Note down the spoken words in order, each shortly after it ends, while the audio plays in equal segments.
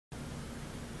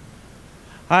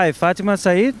Hi, Fatima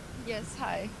Siad. Yes,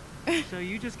 hi. So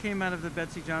you just came out of the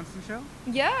Betsey Johnson show?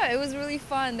 Yeah, it was really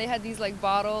fun. They had these like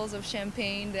bottles of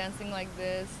champagne dancing like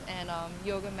this and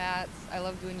yoga mats. I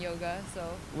love doing yoga,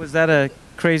 so Was that a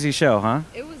crazy show, huh?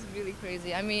 it was really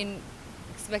crazy. I mean,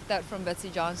 expect that from Betsey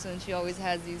Johnson. She always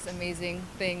has these amazing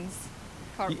things,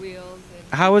 cartwheels.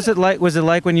 And How was it like? Was it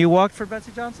like when you walked for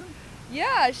Betsey Johnson?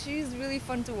 yeah, she's really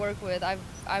fun to work with.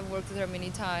 I've worked with her many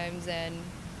times, and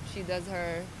she does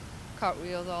her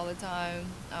cartwheels all the time.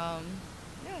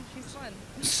 Yeah, she's fun.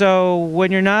 So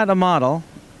when you're not a model,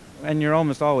 and you're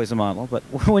almost always a model, but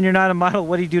when you're not a model,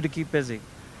 what do you do to keep busy?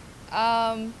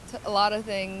 A lot of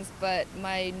things, but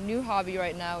my new hobby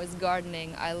right now is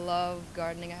gardening. I love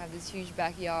gardening. I have this huge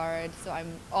backyard, so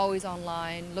I'm always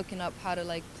online looking up how to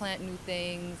like plant new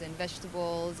things and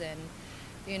vegetables and,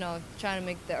 you know, trying to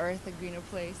make the earth a greener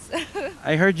place.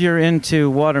 I heard you're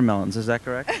into watermelons, is that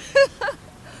correct?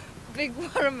 Big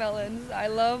watermelons. I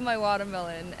love my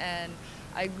watermelon, and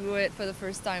I grew it for the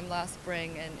first time last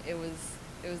spring, and it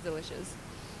was delicious.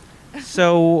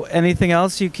 So anything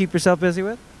else you keep yourself busy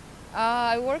with?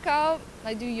 I work out.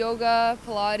 I do yoga,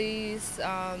 Pilates.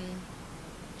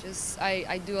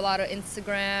 I do a lot of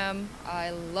Instagram. I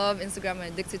love Instagram. I'm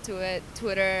addicted to it.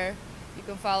 Twitter. You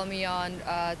can follow me on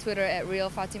Twitter at Real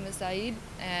Fatima Siad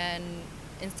and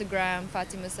Instagram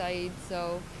Fatima Siad.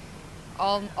 So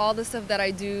all the stuff that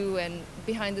I do and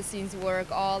behind the scenes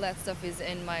work, all that stuff is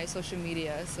in my social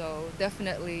media. So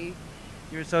definitely.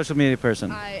 You're a social media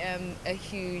person. I am a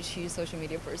huge, huge social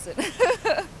media person.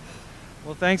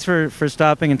 Well, thanks for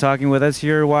stopping and talking with us.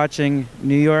 You're watching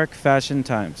New York Fashion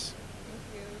Times.